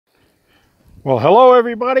Well, hello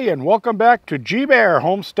everybody, and welcome back to G-Bear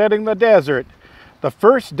Homesteading the Desert. The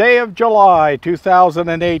first day of July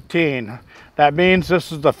 2018. That means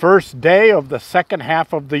this is the first day of the second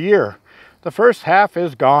half of the year. The first half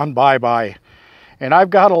is gone bye-bye. And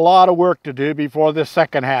I've got a lot of work to do before this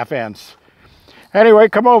second half ends. Anyway,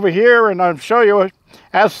 come over here and I'll show you,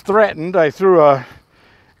 as threatened, I threw a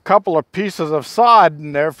couple of pieces of sod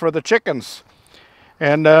in there for the chickens.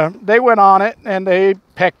 And they went on it and they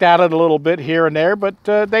pecked at it a little bit here and there, but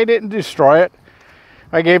they didn't destroy it.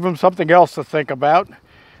 I gave them something else to think about.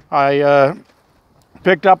 I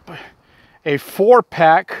picked up a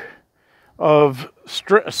 4-pack of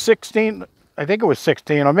 16, I think it was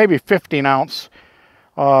 16 or maybe 15 ounce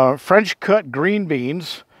French cut green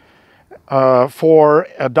beans for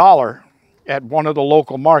 $1 at one of the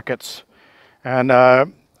local markets. And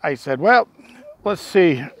I said, well, let's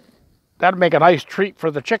see. That'd make a nice treat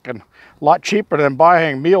for the chicken. A lot cheaper than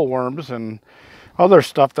buying mealworms and other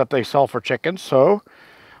stuff that they sell for chickens. So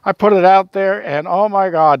I put it out there and oh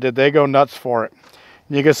my God, did they go nuts for it.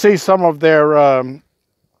 You can see some of their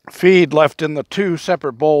feed left in the 2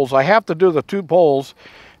 separate bowls. I have to do the 2 bowls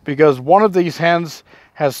because one of these hens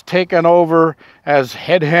has taken over as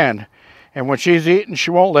head hen. And when she's eating,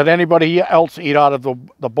 she won't let anybody else eat out of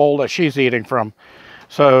the bowl that she's eating from.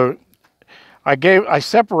 So I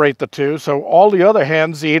separate the 2, so all the other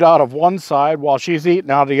hens eat out of one side while she's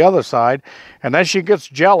eating out of the other side. And then she gets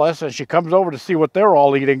jealous and she comes over to see what they're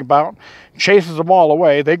all eating about, chases them all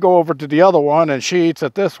away. They go over to the other one and she eats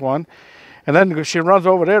at this one. And then she runs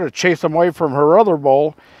over there to chase them away from her other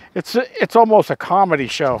bowl. It's almost a comedy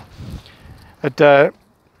show. I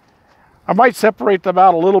might separate them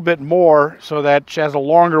out a little bit more so that she has a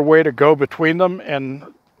longer way to go between them,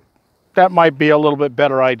 and that might be a little bit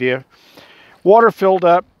better idea. Water filled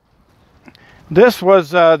up. This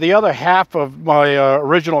was the other half of my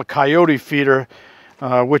original coyote feeder,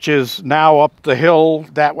 which is now up the hill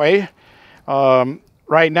that way.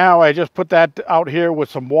 Right now I just put that out here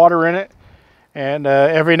with some water in it, and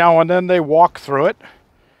every now and then they walk through it.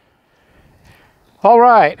 All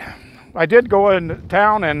right, I did go in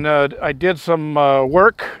town and I did some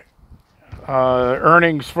work,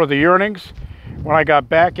 earnings for the earnings. When I got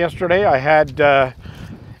back yesterday, I had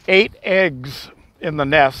 8 eggs in the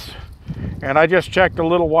nest, and I just checked a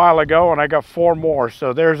little while ago and I got 4 more,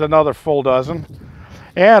 so there's another full dozen.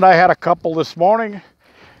 And I had a couple this morning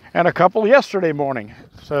and a couple yesterday morning,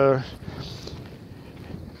 so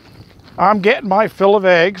I'm getting my fill of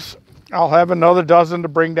eggs. I'll have another dozen to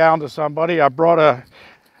bring down to somebody. I brought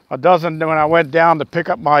a dozen when I went down to pick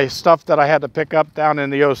up my stuff that I had to pick up down in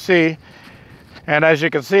the OC. And as you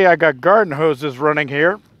can see, I got garden hoses running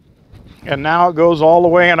here. And now it goes all the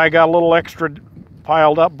way, and I got a little extra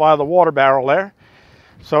piled up by the water barrel there.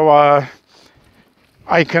 So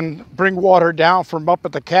I can bring water down from up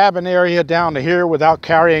at the cabin area down to here without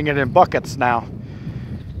carrying it in buckets now.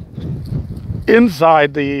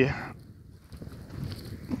 Inside the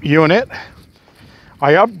unit,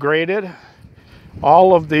 I upgraded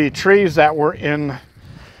all of the trees that were in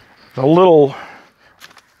the little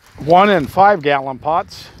 1 and 5 gallon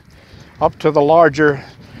pots up to the larger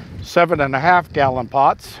 7.5 gallon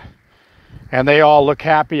pots, and they all look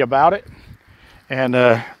happy about it. And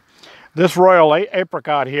this royal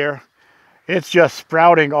apricot here, it's just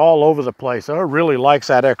sprouting all over the place. It really likes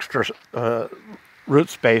that extra root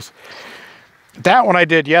space. That one I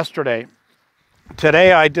did yesterday.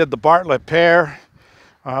 Today I did the Bartlett pear,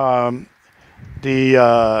 what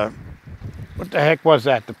the heck was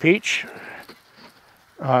that, the peach?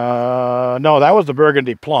 No, that was the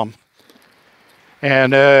burgundy plum.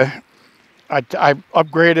 And I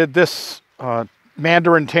upgraded this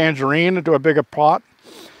mandarin tangerine into a bigger pot.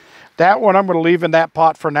 That one I'm going to leave in that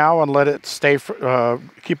pot for now and let it stay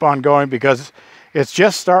keep on going, because it's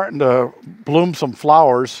just starting to bloom some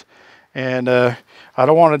flowers, and I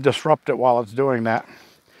don't want to disrupt it while it's doing that.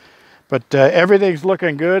 But everything's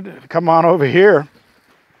looking good. Come on over here.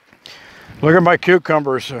 Look at my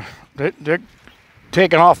cucumbers. They're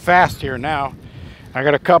taking off fast here now. I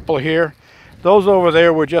got a couple here. Those over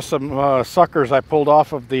there were just some suckers I pulled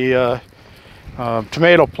off of the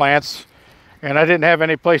tomato plants, and I didn't have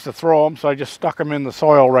any place to throw them, so I just stuck them in the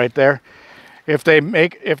soil right there. If they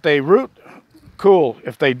root, cool.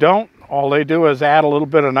 If they don't, all they do is add a little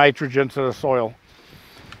bit of nitrogen to the soil.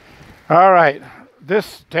 All right,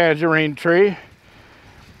 this tangerine tree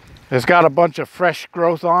has got a bunch of fresh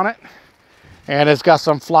growth on it, and it's got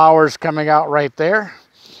some flowers coming out right there.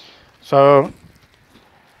 So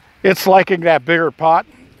it's liking that bigger pot.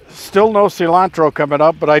 Still no cilantro coming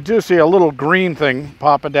up, but I do see a little green thing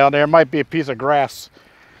popping down there. It might be a piece of grass.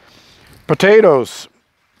 Potatoes.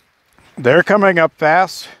 They're coming up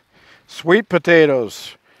fast. Sweet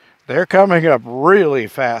potatoes, they're coming up really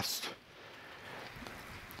fast.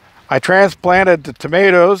 I transplanted the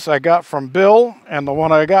tomatoes I got from Bill and the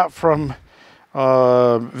one I got from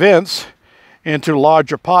Vince into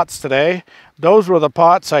larger pots today. Those were the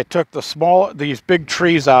pots I took these big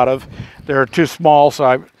trees out of. They're too small,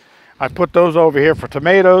 so I put those over here for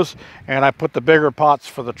tomatoes, and I put the bigger pots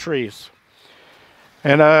for the trees.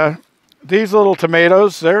 And these little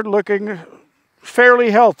tomatoes, they're looking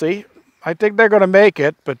fairly healthy. I think they're going to make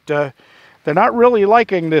it, but they're not really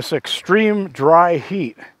liking this extreme dry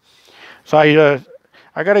heat. So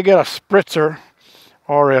I got to get a spritzer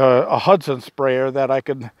or a Hudson sprayer that I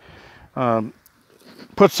can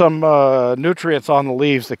put some nutrients on the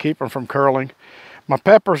leaves to keep them from curling. My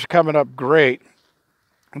peppers are coming up great.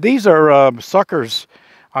 These are suckers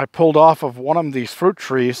I pulled off of one of these fruit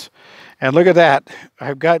trees. And look at that.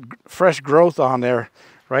 I've got fresh growth on there.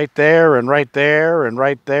 Right there and right there and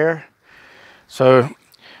right there. So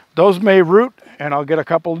those may root, and I'll get a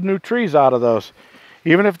couple of new trees out of those.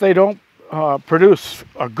 Even if they don't produce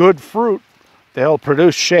a good fruit, they'll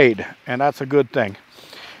produce shade, and that's a good thing.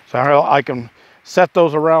 So I can set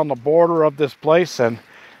those around the border of this place, and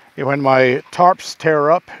when my tarps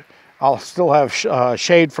tear up, I'll still have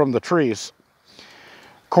shade from the trees.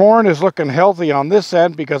 Corn is looking healthy on this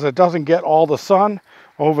end because it doesn't get all the sun.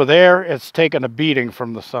 Over there, it's taken a beating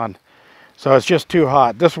from the sun. So it's just too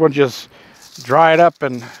hot. This one just dried up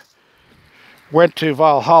and went to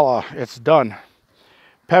Valhalla. It's done.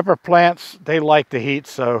 Pepper plants, they like the heat,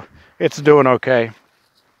 so it's doing okay.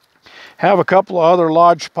 Have a couple of other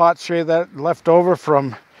large pots here that left over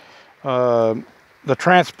from the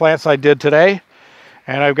transplants I did today.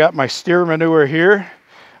 And I've got my steer manure here.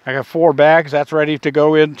 I got 4 bags. That's ready to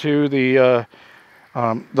go into the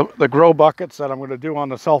grow buckets that I'm going to do on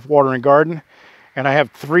the self-watering garden. And I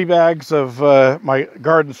have 3 bags of my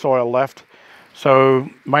garden soil left. So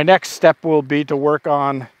my next step will be to work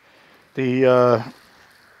on the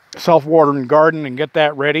self-watering garden and get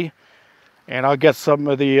that ready. And I'll get some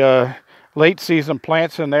of the late season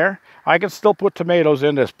plants in there. I can still put tomatoes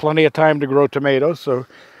in. There's plenty of time to grow tomatoes. So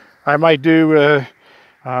I might do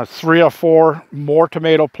 3 or 4 more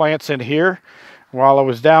tomato plants in here. While I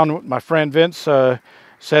was down with my friend Vince,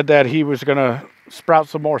 said that he was going to sprout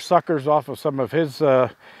some more suckers off of some of his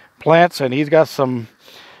plants, and he's got some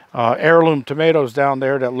heirloom tomatoes down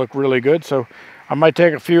there that look really good. So I might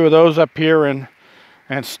take a few of those up here and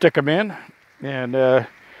stick them in and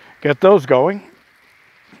get those going.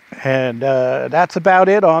 And that's about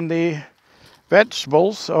it on the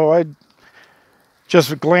vegetables. So I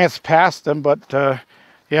just glanced past them, but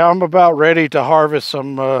yeah, I'm about ready to harvest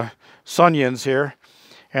some Sunions here,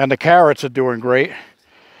 and the carrots are doing great.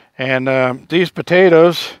 And these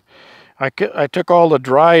potatoes, I took all the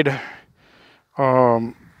dried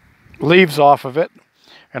leaves off of it,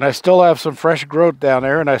 and I still have some fresh growth down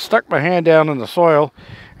there. And I stuck my hand down in the soil,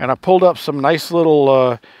 and I pulled up some nice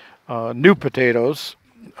little new potatoes,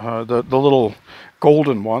 the little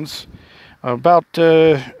golden ones, about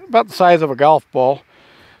the size of a golf ball.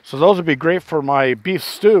 So those would be great for my beef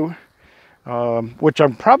stew. Which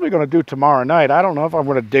I'm probably going to do tomorrow night. I don't know if I'm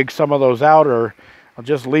going to dig some of those out or I'll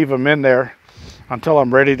just leave them in there until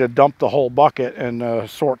I'm ready to dump the whole bucket and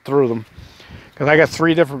sort through them. Because I got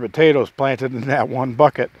 3 different potatoes planted in that one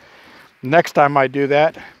bucket. Next time I do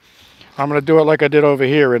that, I'm going to do it like I did over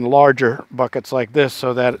here in larger buckets like this,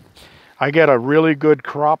 so that I get a really good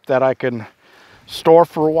crop that I can store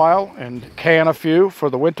for a while and can a few for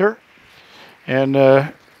the winter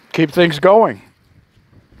and keep things going.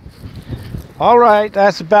 All right,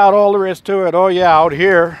 that's about all there is to it. Oh yeah, out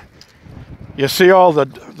here, you see all the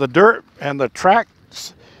dirt and the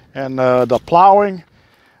tracks and the plowing.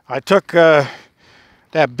 I took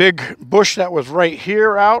that big bush that was right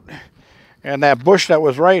here out, and that bush that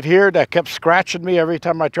was right here that kept scratching me every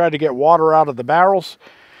time I tried to get water out of the barrels.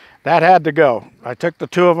 That had to go. I took the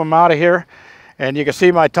 2 of them out of here, and you can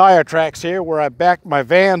see my tire tracks here where I backed my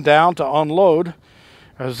van down to unload.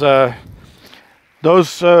 As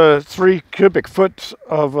those 3 cubic foot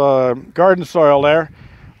of garden soil there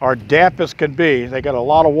are damp as can be. They got a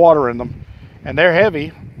lot of water in them, and they're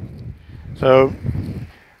heavy. So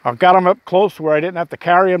I've got them up close where I didn't have to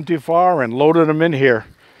carry them too far and loaded them in here.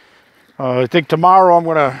 I think tomorrow I'm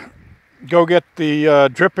going to go get the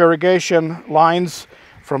drip irrigation lines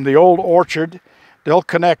from the old orchard. They'll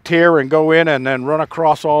connect here and go in and then run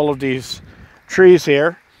across all of these trees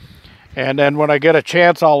here. And then when I get a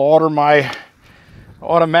chance, I'll order my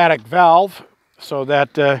automatic valve so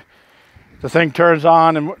that the thing turns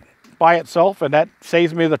on and by itself, and that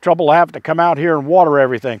saves me the trouble of having to come out here and water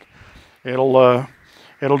everything. It'll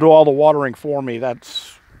it'll do all the watering for me.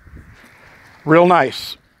 That's real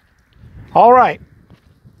nice. All right,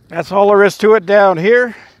 that's all there is to it down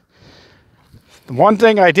here. The one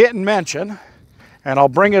thing I didn't mention, and I'll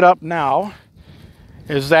bring it up now,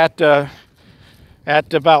 is that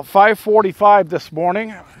at about 5:45 this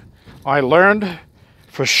morning, I learned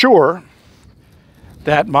for sure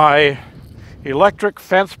that my electric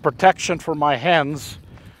fence protection for my hens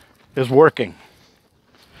is working.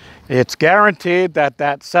 It's guaranteed that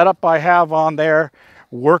that setup I have on there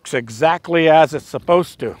works exactly as it's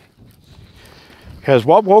supposed to. Because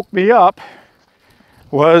what woke me up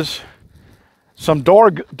was some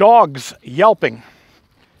dogs yelping.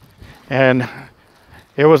 And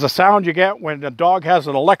it was a sound you get when the dog has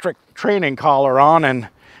an electric training collar on and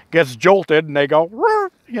gets jolted, and they go,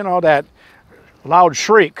 you know, that loud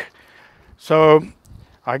shriek. So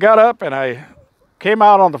I got up and I came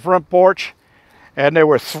out on the front porch, and there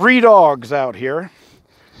were 3 dogs out here,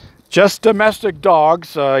 just domestic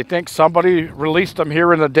dogs. I think somebody released them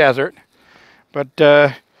here in the desert, but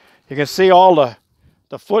you can see all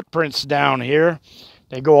the footprints down here.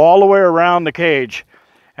 They go all the way around the cage,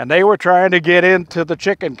 and they were trying to get into the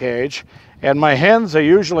chicken cage, and my hens are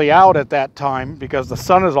usually out at that time because the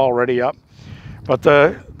sun is already up. But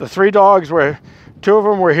the 3 dogs were, 2 of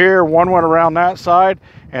them were here, 1 went around that side,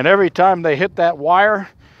 and every time they hit that wire,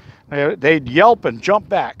 they'd yelp and jump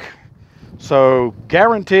back. So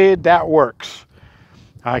guaranteed that works.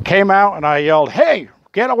 I came out and I yelled, "Hey,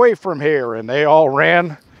 get away from here," and they all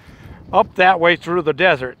ran up that way through the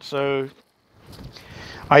desert. So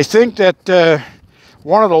I think that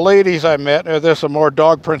one of the ladies I met, there's some more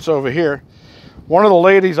dog prints over here. One of the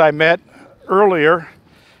ladies I met earlier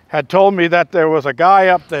had told me that there was a guy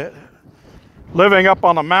up there, living up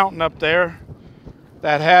on a mountain up there,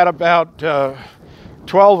 that had about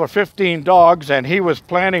 12 or 15 dogs, and he was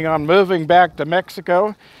planning on moving back to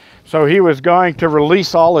Mexico. So he was going to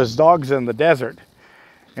release all his dogs in the desert.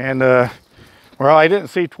 And well, I didn't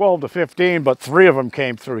see 12 to 15, but 3 of them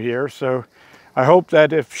came through here. So I hope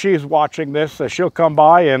that if she's watching this, she'll come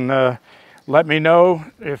by and let me know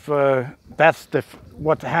if that's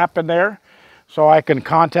what's happened there, so I can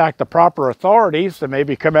contact the proper authorities to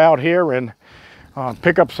maybe come out here and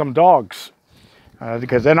pick up some dogs,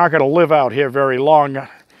 because they're not going to live out here very long.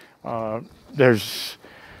 There's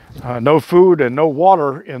no food and no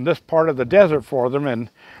water in this part of the desert for them, and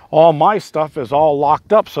all my stuff is all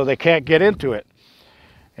locked up so they can't get into it.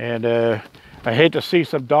 And I hate to see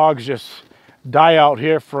some dogs just die out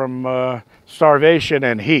here from starvation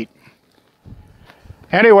and heat.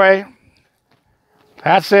 Anyway,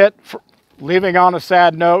 that's it. Leaving on a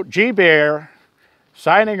sad note, G Bear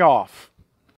signing off.